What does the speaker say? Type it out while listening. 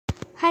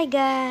Hi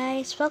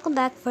guys, welcome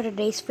back for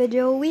today's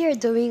video. We are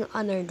doing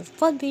another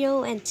fun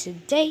video and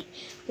today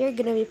we are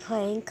gonna be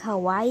playing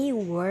Kawaii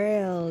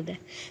World.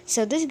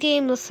 So this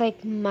game looks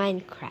like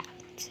Minecraft.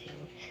 So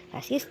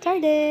let's get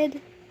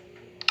started.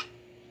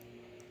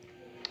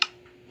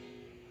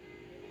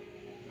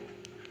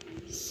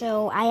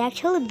 So I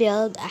actually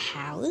built a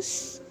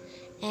house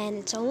and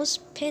it's almost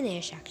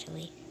finished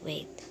actually.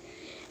 Wait.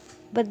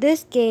 But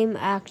this game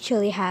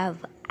actually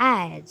have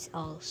ads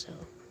also.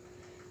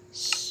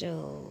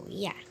 So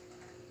yeah.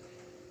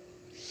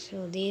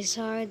 So these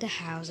are the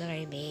house that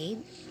I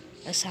made.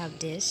 Let's have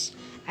this.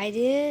 I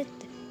did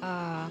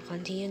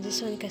continue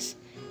this one because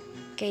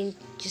can't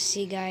you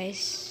see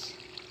guys?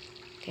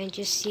 Can't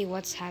you see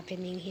what's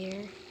happening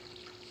here?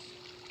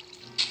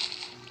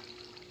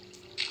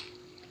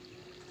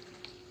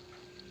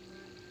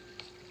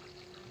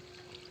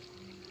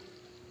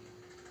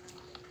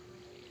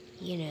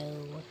 You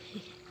know.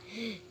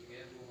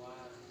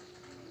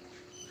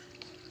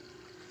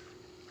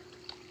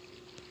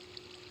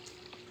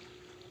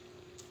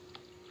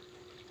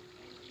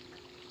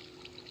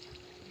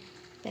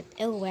 But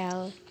oh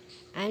well.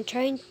 I'm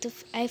trying to.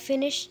 I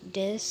finished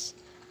this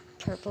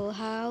purple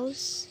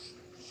house.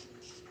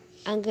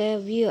 I'm gonna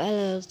view a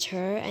little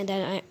tour, and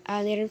then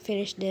I didn't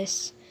finish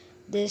this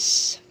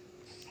this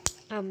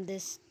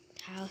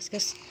house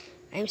because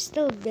I'm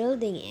still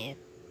building it.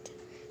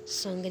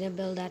 So I'm gonna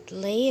build that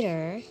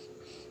later.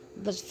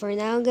 But for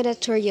now, I'm gonna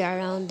tour you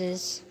around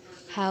this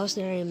house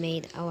that I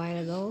made a while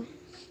ago.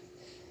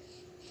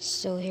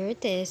 So here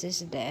it is.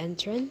 This is the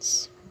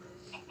entrance.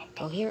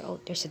 Go here. Oh,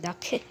 there's a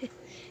duck.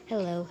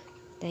 Hello.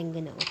 Then I'm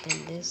gonna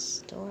open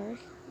this door.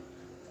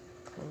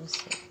 Close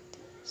it.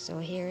 So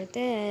here it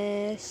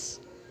is.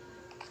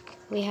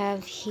 We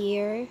have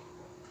here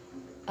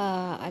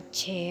a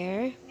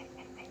chair.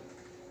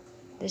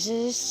 This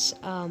is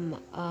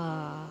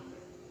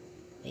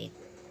wait.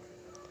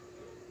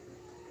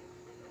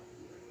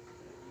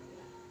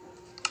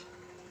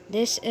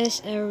 This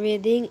is a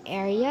reading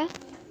area.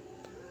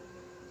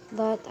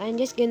 But I'm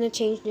just gonna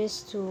change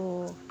this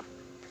to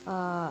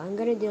I'm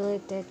gonna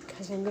delete it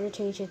because I'm gonna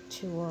change it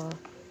to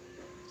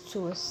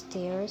a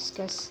stairs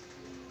because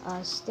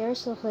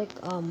stairs look like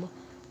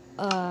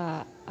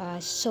a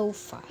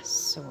sofa,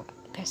 so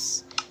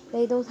because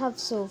they don't have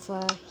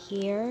sofa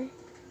here,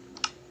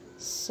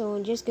 so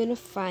I'm just gonna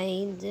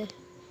find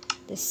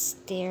the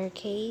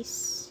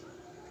staircase,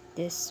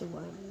 this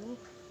one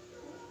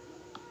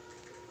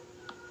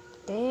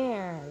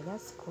there.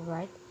 That's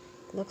correct.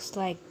 Looks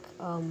like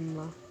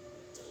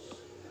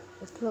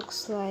it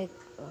looks like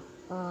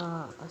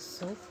a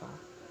sofa.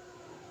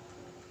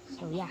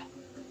 So yeah.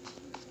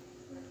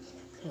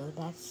 So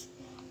that's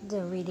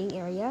the reading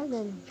area.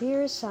 Then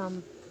here's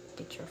some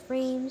picture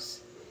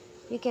frames.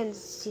 You can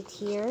sit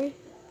here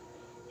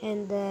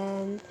and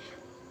then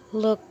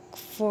look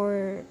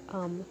for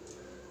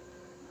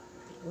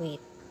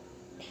wait.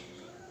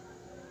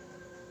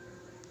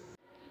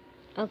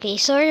 Okay,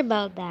 sorry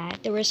about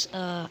that. There was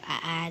a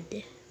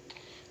ad.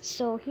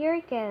 So here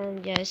you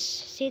can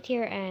just sit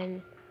here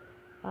and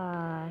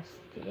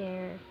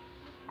stare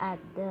at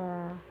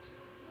the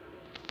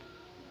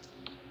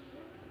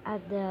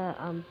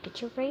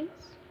picture frames.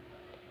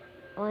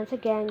 Once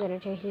again, I'm gonna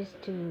change this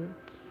to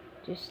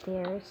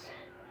stairs.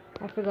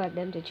 I forgot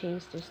them to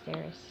change to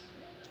stairs.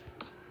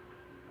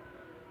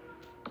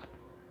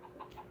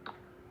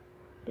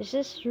 This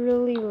is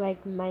really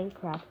like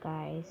Minecraft,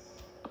 guys.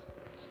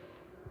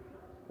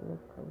 I'm gonna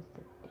close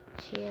the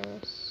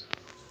chairs.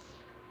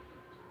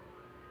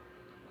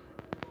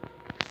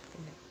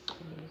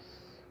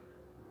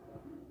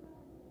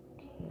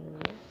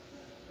 Okay,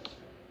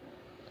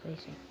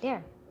 place right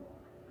there.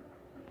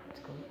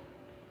 Let's go.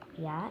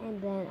 Yeah, and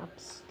then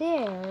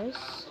upstairs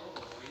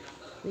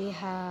we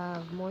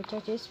have more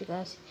touches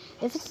because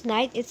if it's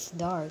night it's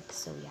dark,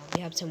 so yeah,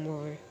 we have some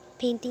more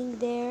painting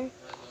there.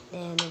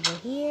 Then over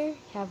here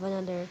have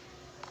another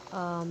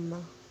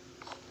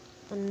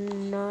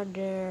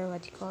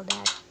what you call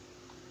that,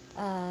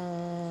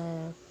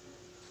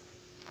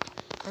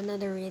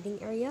 another reading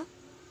area.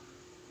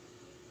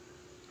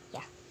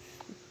 Yeah,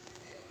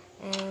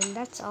 and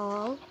that's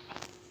all,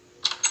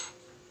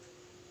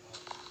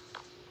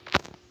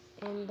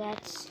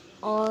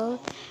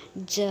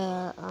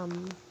 the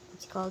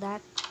what you call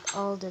that,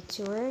 all the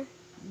tour.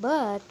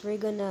 But we're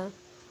gonna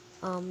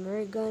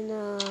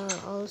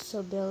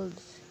also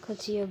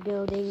continue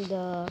building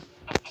the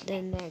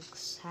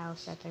next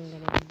house that I'm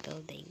gonna be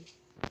building.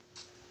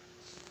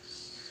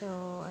 So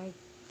I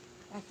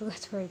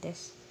forgot where it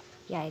is.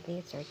 Yeah, I think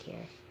it's right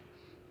here.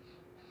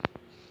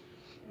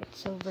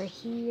 It's over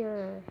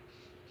here.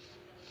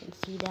 You can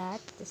see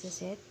that. This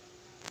is it.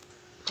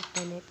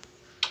 Open it.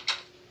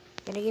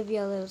 Gonna give you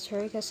a little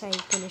tour because I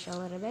finished a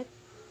little bit.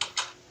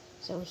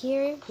 So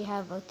here we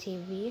have a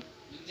TV.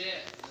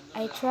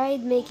 I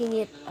tried making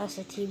it as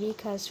a TV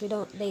because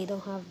they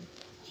don't have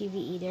TV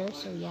either.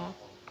 So yeah.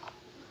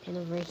 And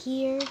over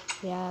here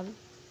we have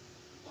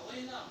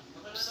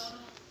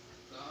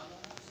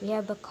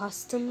a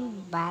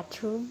custom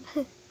bathroom.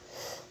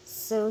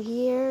 So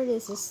here,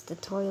 this is the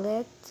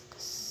toilet,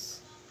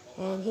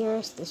 and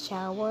here's the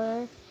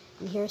shower,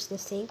 and here's the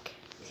sink.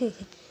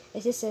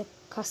 This is a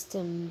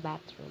custom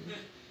bathroom.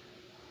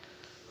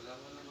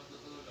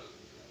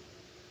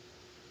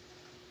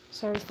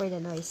 Sorry for the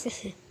noise.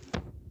 Okay,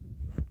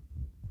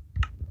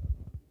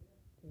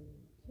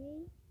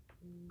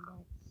 and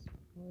that's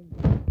for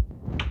the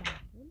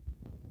bathroom.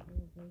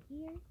 Over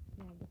here,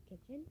 we have the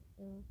kitchen,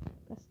 the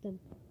custom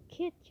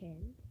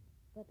kitchen,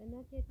 but I'm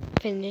not yet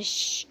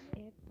finished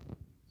it,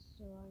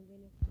 so I'm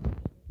gonna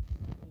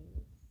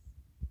finish it.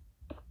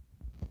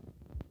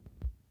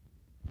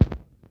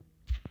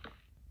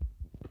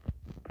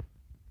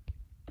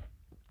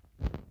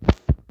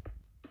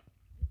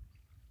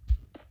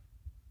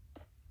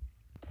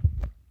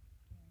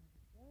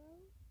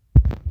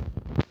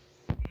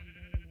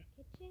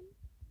 Kitchen.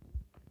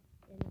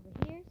 Then over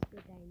here is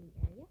the dining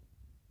area.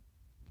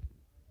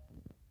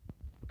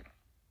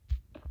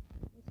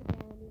 Also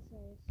down these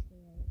are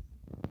stairs.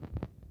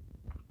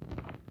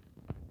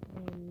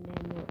 And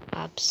then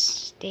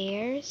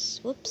upstairs.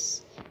 Whoops.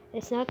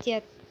 It's not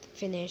yet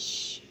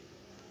finished.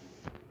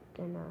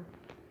 I'm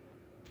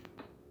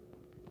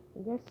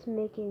just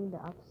making the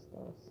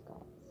upstairs,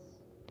 guys.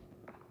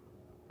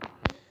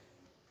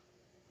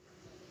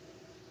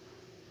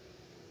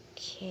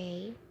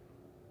 Okay.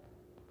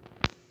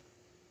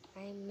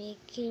 I'm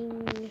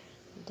making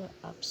the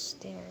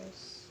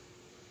upstairs.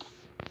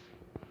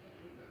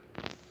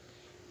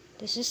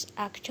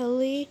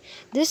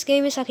 This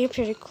game is actually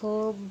pretty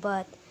cool,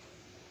 but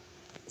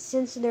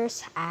since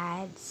there's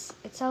ads,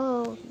 it's a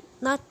little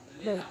not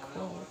very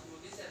cool.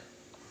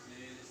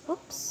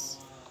 Oops.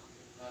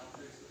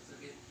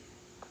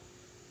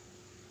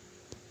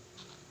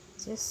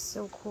 Just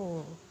so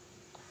cool.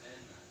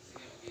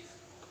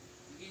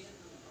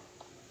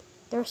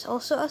 There's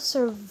also a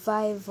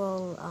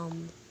survival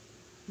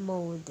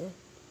mode,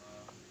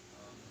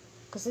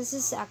 because this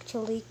is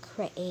actually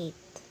create.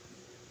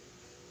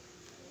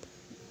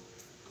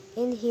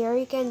 In here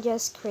you can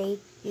just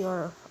create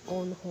your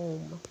own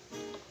home,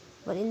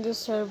 but in the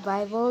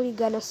survival you're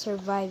gonna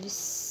survive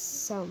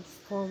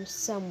from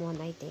someone,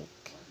 I think,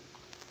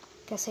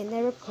 because I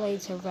never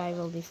played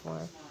survival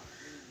before.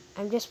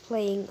 I'm just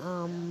playing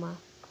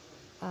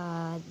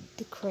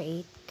the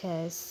create,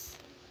 because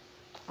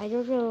I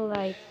don't really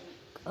like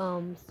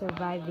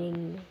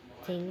surviving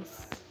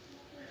things.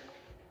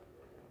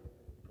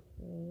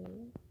 Okay.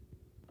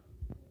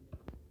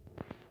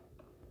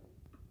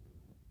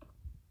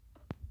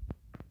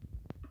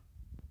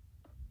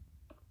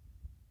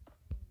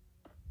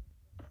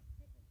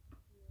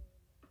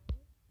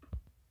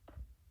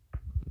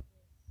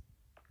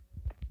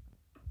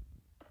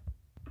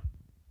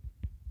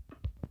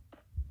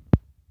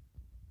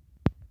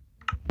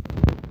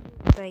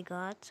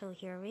 So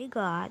here we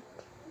got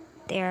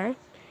there,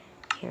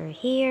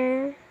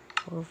 here,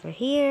 over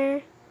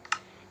here,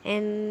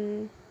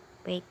 and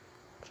wait,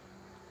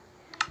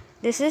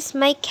 this is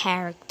my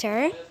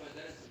character.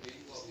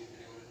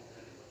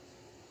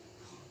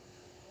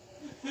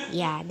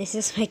 Yeah, this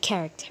is my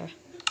character,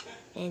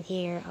 and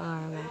here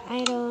are my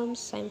items,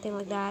 something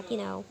like that, you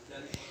know.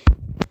 Okay,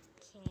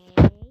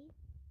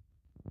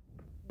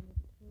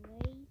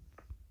 place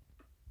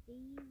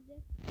these.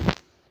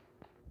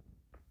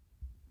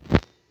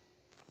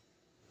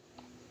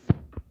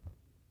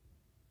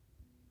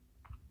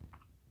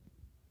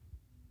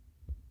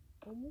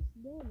 Almost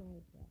done, I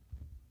guess.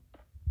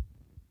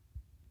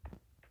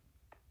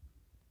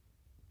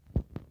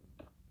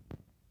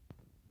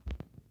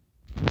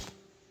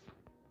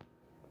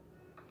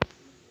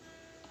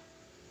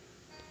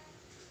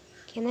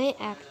 Can I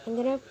act? I'm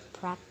gonna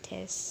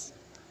practice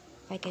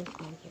if I can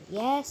climb here.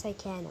 Yes, I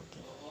can.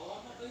 Okay.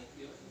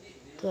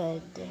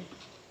 Good.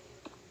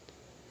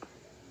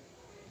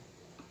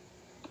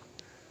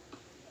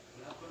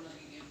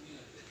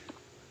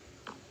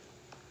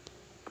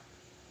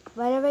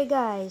 By the way,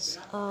 guys,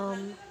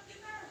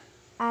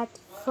 at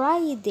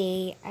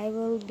Friday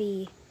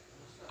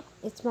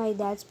it's my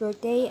dad's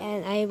birthday,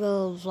 and I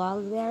will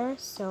vlog there,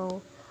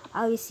 so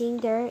I'll be seeing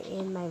there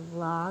in my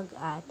vlog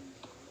at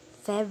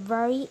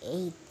February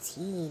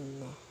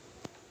 18.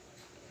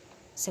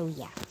 So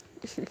yeah.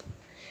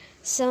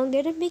 So I'm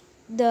gonna make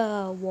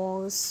the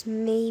walls,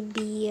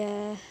 maybe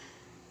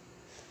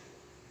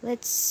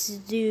let's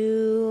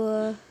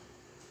do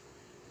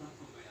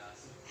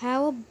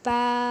how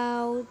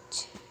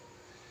about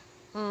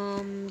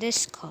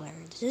this color.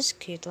 This is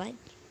cute, like,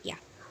 yeah.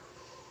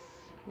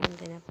 I'm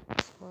gonna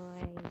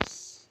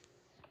place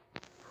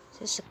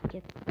this a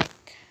cute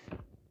brick.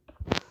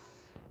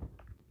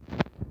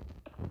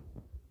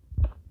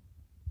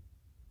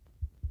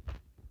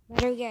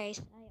 Better, guys,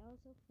 I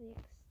also fixed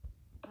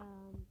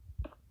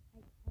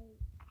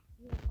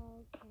you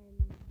all can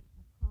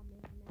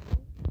comment now.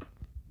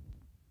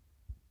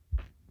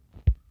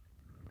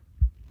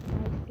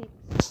 I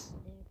fixed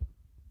it.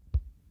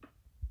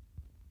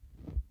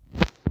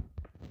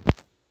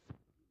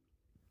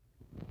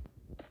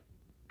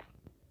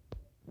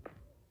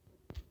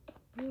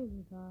 Oh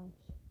my gosh.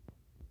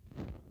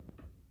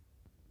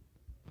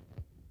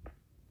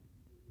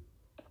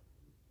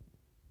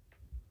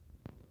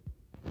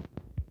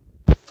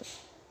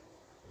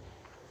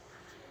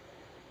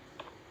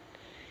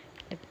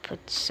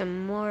 put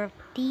some more of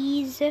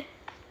these.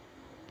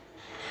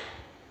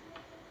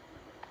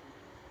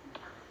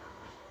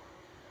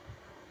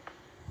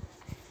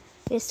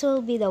 This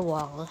will be the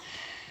wall.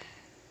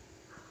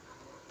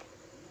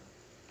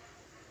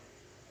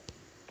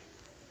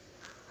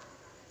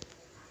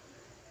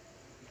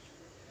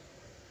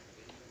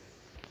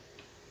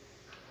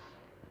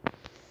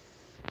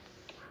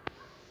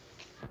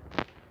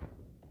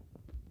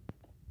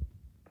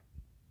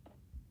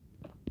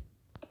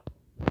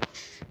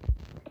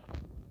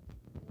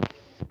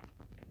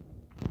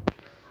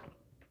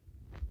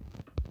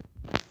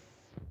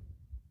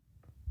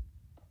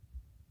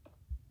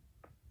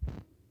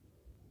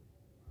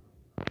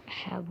 I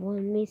have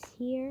one miss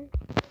here.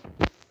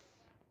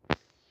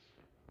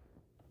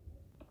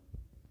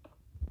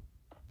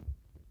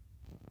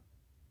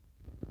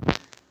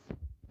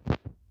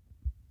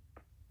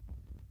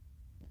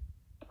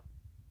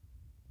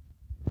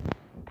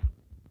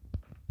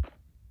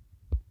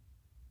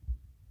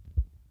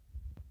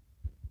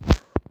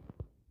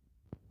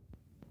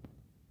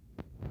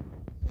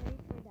 Sorry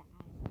for the eyes.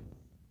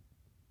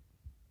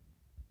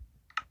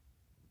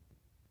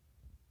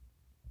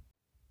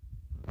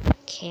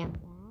 Okay, I'm back.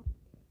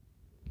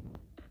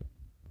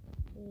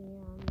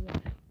 And yeah,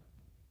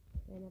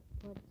 I'm gonna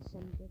put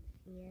some bricks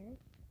here.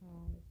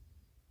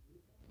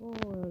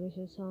 Oh, there's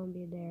a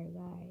zombie there,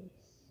 guys.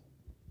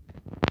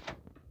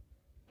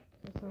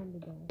 There's a zombie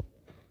there.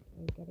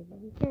 You gotta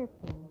be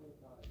careful.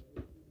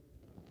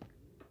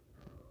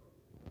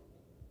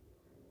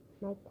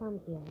 Might come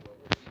here.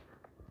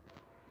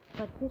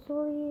 But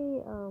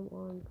usually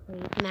on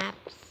crate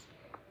maps,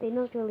 they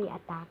don't really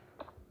attack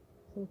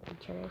some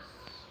creatures.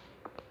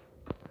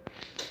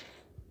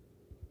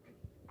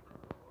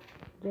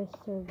 Just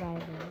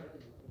survival.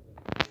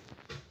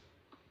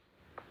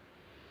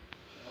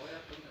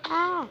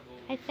 Ah!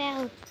 I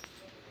fell.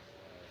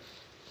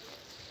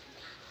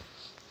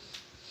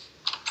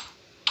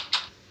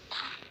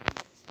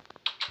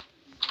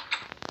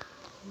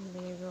 I'm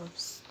gonna go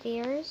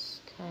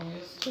upstairs,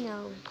 cause you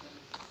know.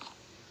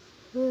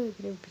 Ooh,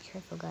 gotta be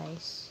careful,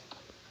 guys.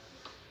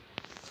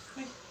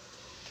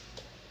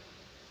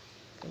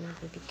 Gonna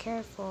be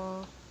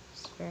careful.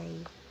 It's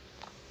very.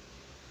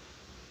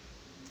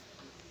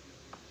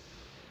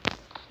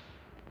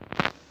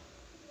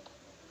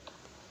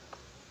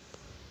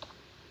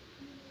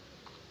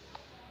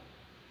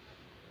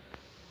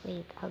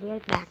 Wait, I'll be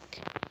right back.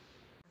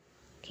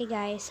 Okay,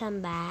 guys,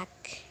 I'm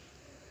back.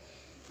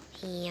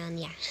 And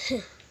yeah.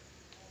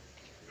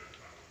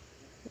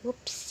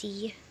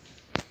 Whoopsie.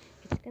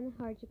 It's kinda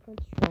hard to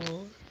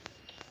control.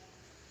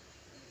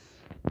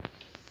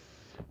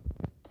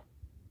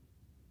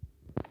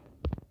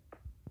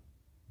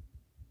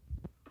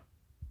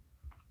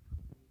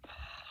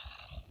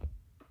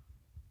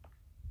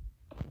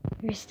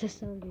 There's the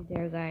zombie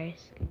there,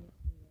 guys. Can you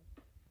see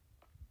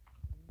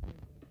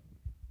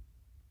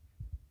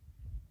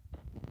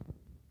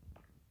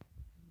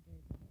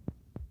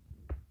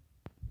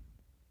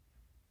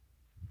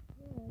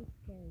it? Yeah, it's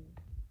scary.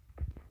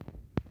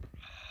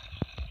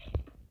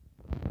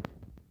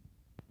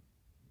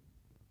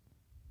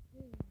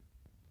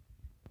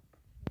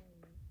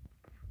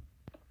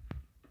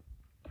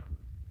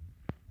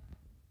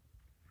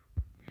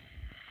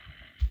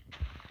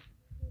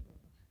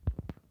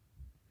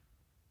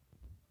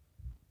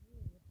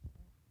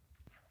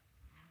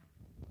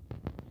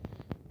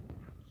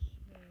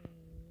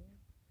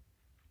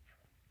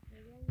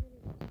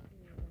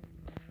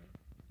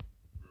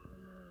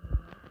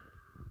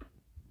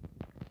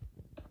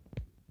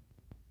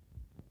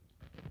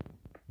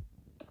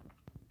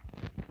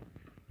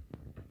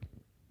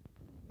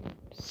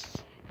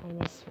 I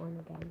missed one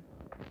again.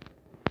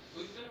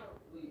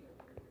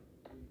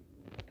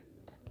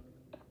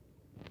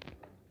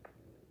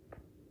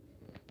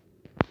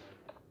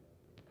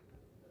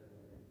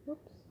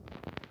 Oops.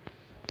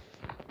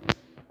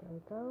 There we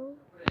go.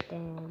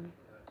 Then.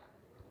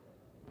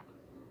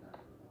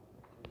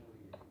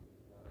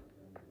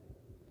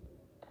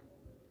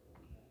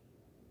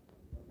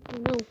 Oh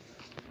no.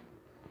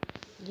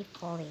 Keep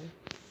falling.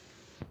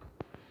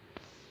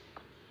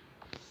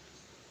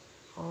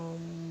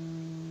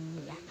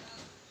 Yeah.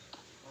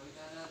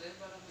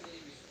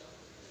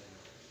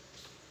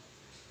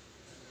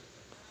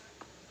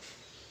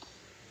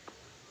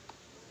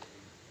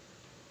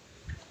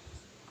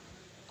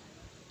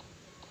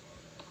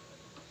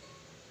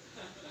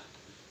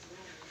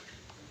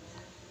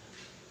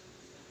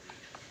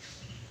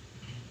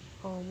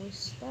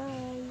 Almost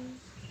done.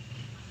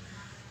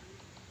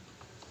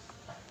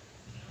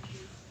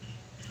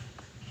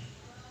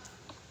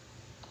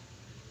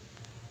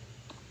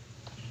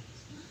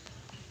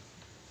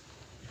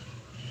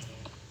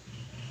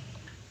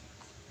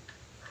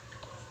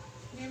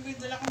 May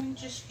dala kaming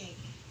cheesecake.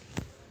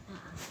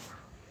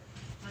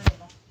 Ayaw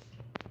mo?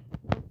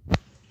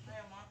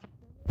 Ayaw mo?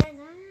 Yan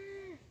na.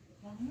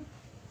 Guys,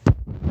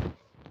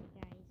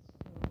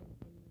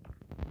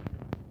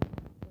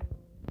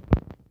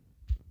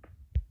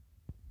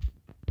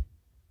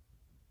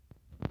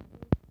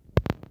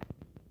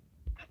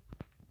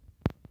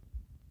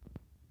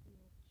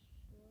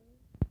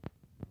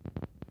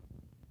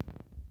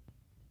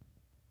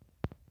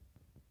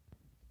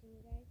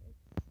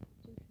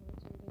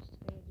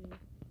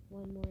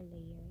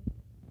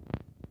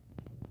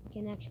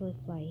 actually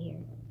fly here,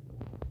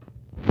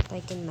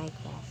 like in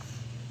Minecraft.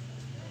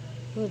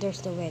 Oh,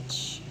 there's the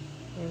witch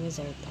or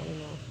wizard. I don't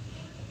know.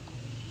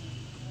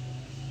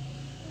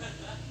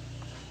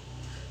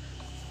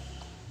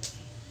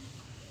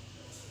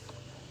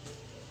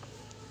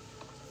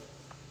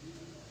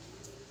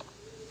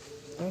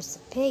 There's the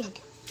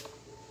pig.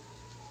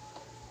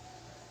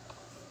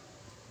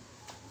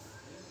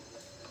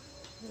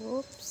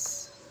 Oops.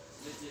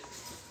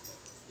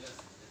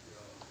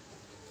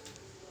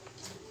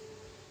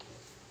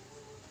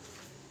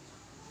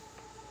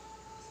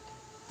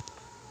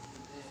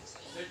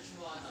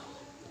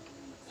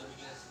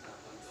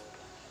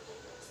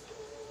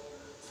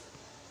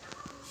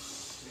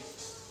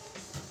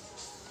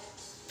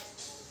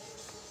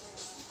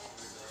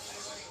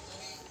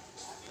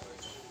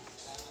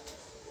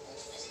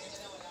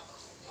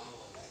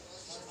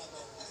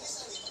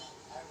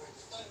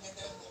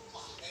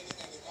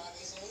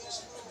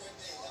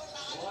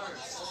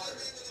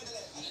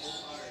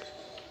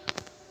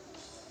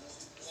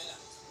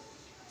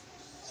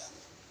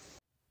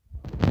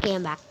 Okay,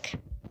 I'm back.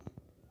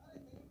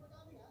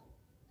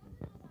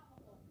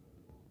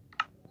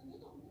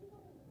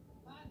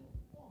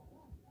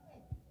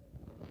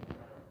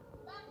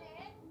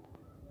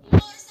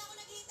 Oras na ako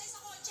naghihintay sa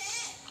kotse.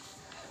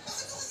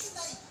 Bakit ako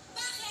hintay?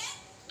 Bakit?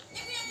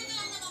 Eh, pinapito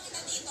lang naman kita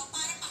dito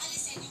para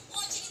paalisin yung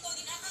kotse ni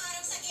Tony na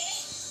nakaharap sa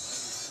gate.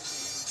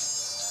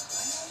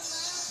 Ano na?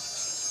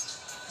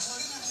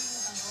 Sorry,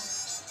 nakalimutan ko.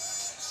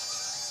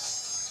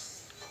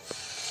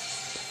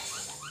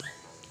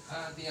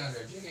 Di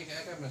allergy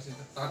kaya ka masih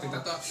tati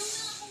tato. Yung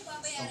nga akong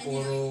babayaran niya.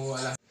 Puro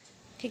ala.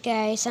 Okay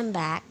guys, I'm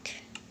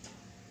back.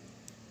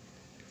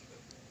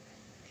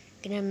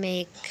 Gonna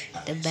make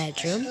the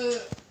bedroom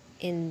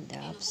in the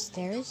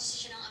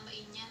upstairs. Siya ng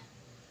amain niya.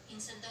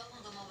 Minsan daw kung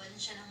gumawan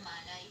siya ng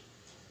malay.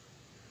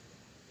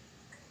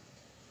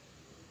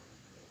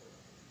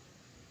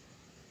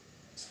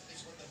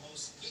 It's one of the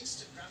most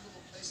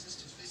Instagrammable places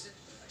to visit,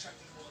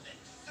 attracting more than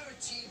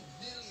 13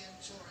 million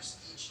tourists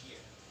each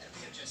year. And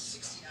we have just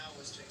 60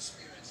 hours to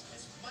experience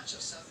as much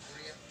of South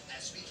Korea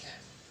as we can.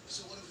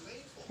 So what are we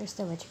waiting for? There's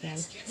the witch again.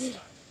 Let's get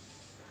started.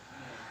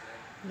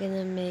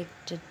 Gonna make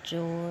the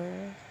door.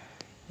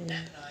 Nat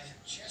and I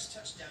have just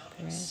touched down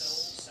in Press.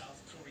 Seoul, South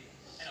Korea.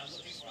 And I'm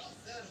looking for our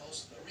third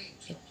host, Lorraine,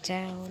 to It complete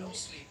down. no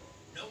sleep,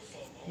 no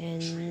FOMO, And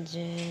dream.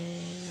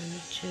 then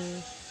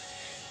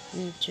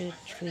 1, 2,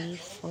 3,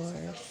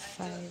 4,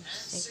 5,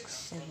 6,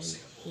 7,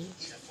 8,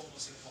 He's a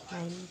focusing for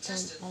 9, 10,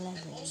 contestant 11.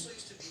 and also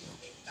used to be a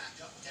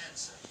backup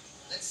dancer.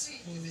 Let's see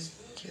if this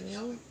move can 2,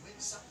 help him win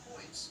some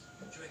points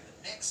during the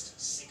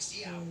next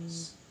 60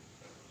 hours.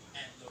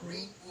 And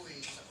Lorraine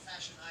Bui is a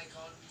fashion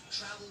icon,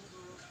 travel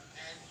guru,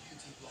 and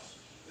beauty blogger.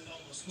 With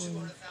almost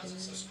 200,000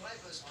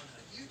 subscribers on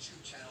her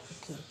YouTube channel,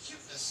 her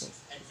cuteness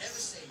and never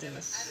say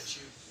never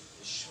attitude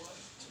is sure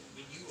to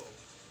win you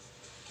over.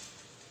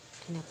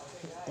 Gonna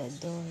put the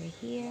door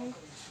here.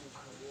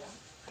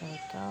 There we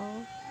go.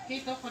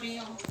 Dito,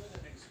 Korea.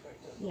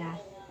 Yeah.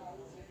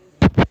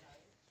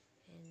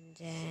 And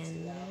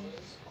then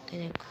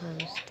gonna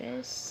close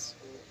this.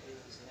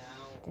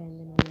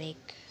 Then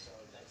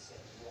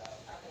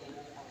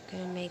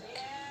gonna make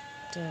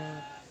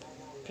the,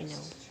 you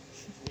know.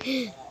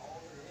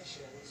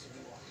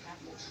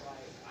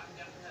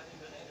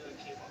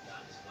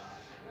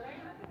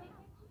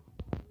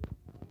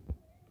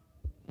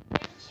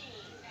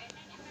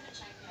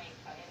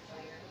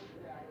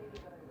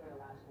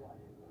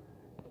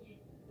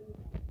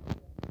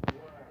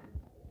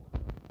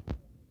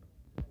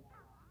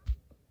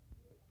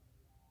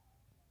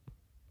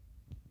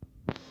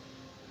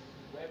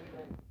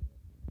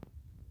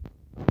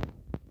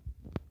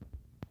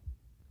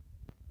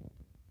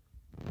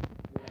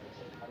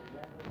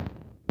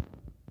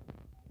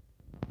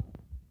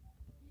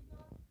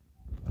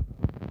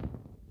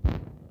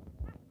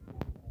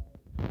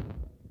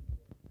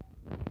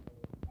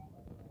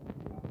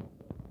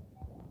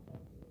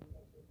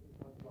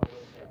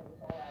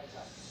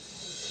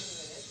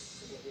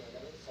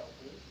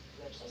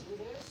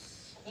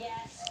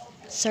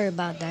 Sorry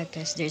about that,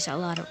 guys. There's a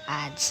lot of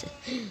ads.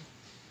 We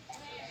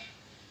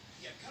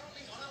are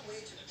currently on our way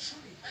to the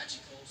truly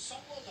magical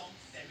Songbodong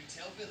Fairy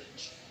Tale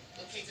Village.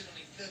 Located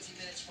only 30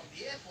 minutes from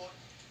the airport,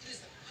 it is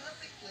the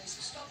perfect place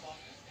to stop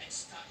off and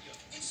start your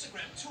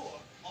Instagram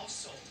tour of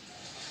Seoul.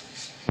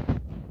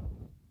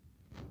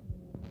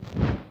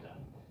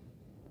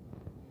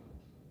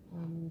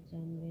 I'm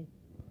done with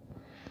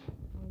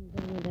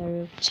the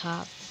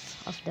rooftop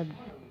of the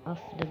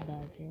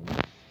bedroom.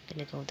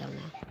 Gonna go down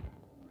now.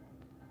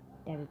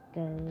 There we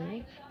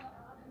go.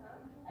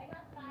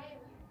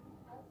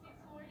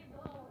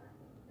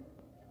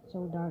 So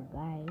dark,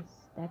 guys.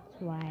 That's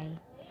why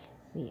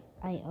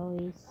I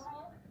always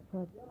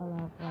put a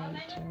lot of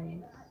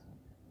lanterns.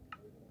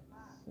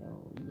 So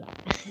yeah.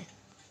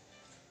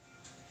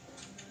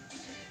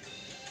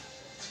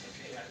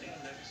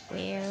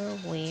 Where?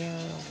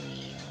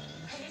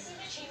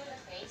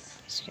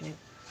 Just gonna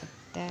put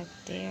that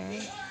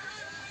there.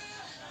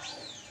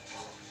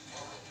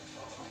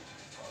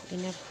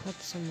 Gonna put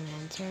some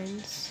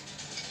lanterns.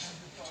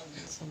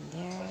 some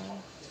there,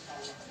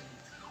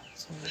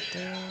 some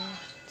there,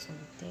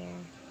 some there.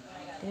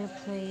 Gonna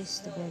place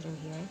the building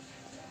here.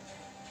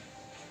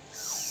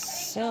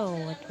 So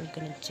what we're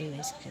gonna do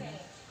is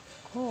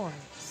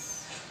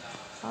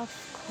of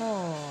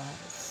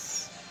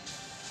course.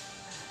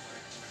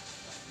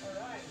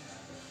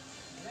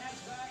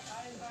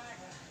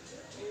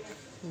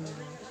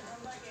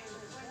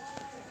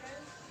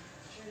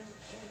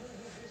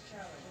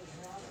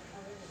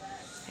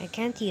 I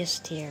can't use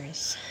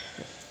stairs.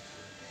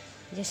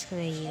 I'm just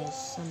gonna use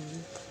some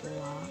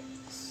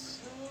blocks.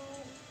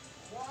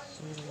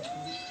 So I'm gonna put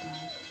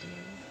that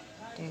there.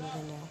 Then I'm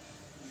gonna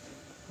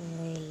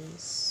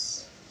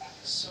place.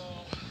 So,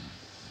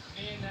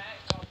 me and Nat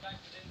got back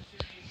within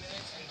 15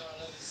 minutes and got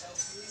 11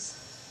 selfies.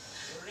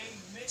 Ring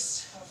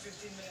missed her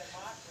 15-minute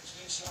mark, which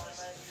means she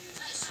automatically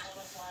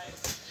disqualified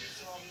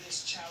from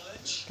this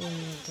challenge. Then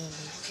I'm gonna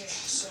Okay,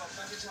 so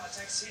back into our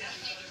taxi and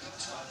we gotta go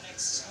to our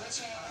next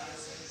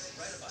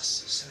ride a bus.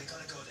 So we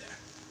gotta go there.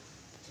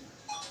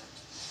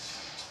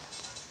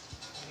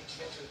 We need to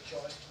get to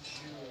George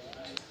Jewel,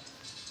 right?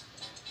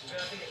 We're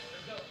gonna take it.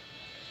 Let's go.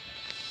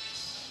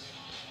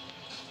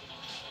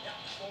 Yeah,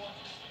 4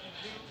 and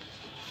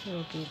 3.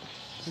 will be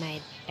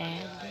my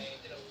bed. I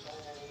ended up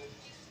told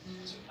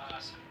to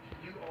ask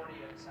you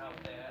audience out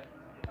there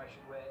if I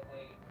should wear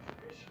a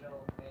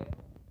traditional veil.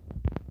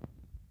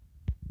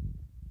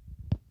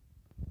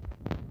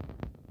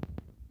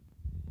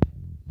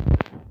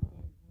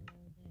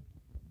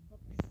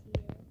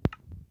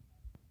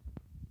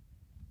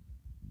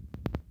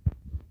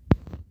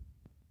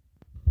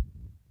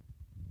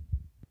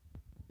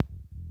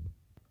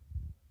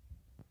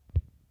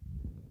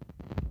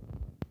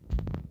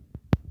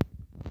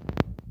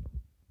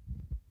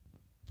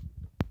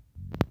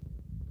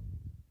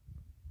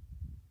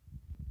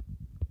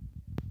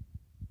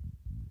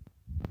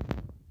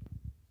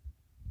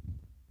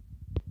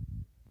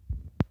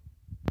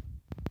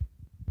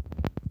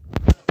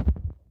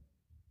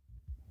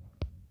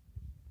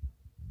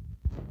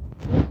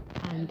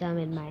 I'm done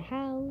with my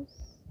house.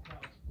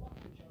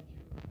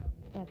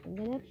 But I'm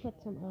gonna put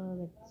some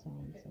other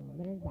signs, so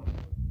there's that.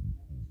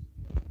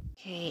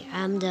 Okay,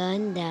 I'm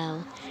done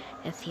now.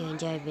 If you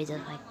enjoy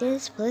videos like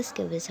this, please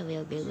give this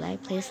video a big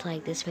like. Please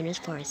like this video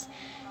first.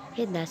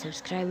 Hit that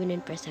subscribe button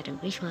and press that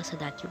notification so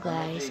that you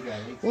guys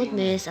won't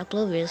miss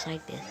upload videos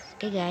like this.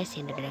 Okay guys,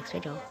 see you in the next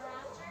video.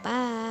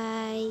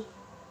 Bye!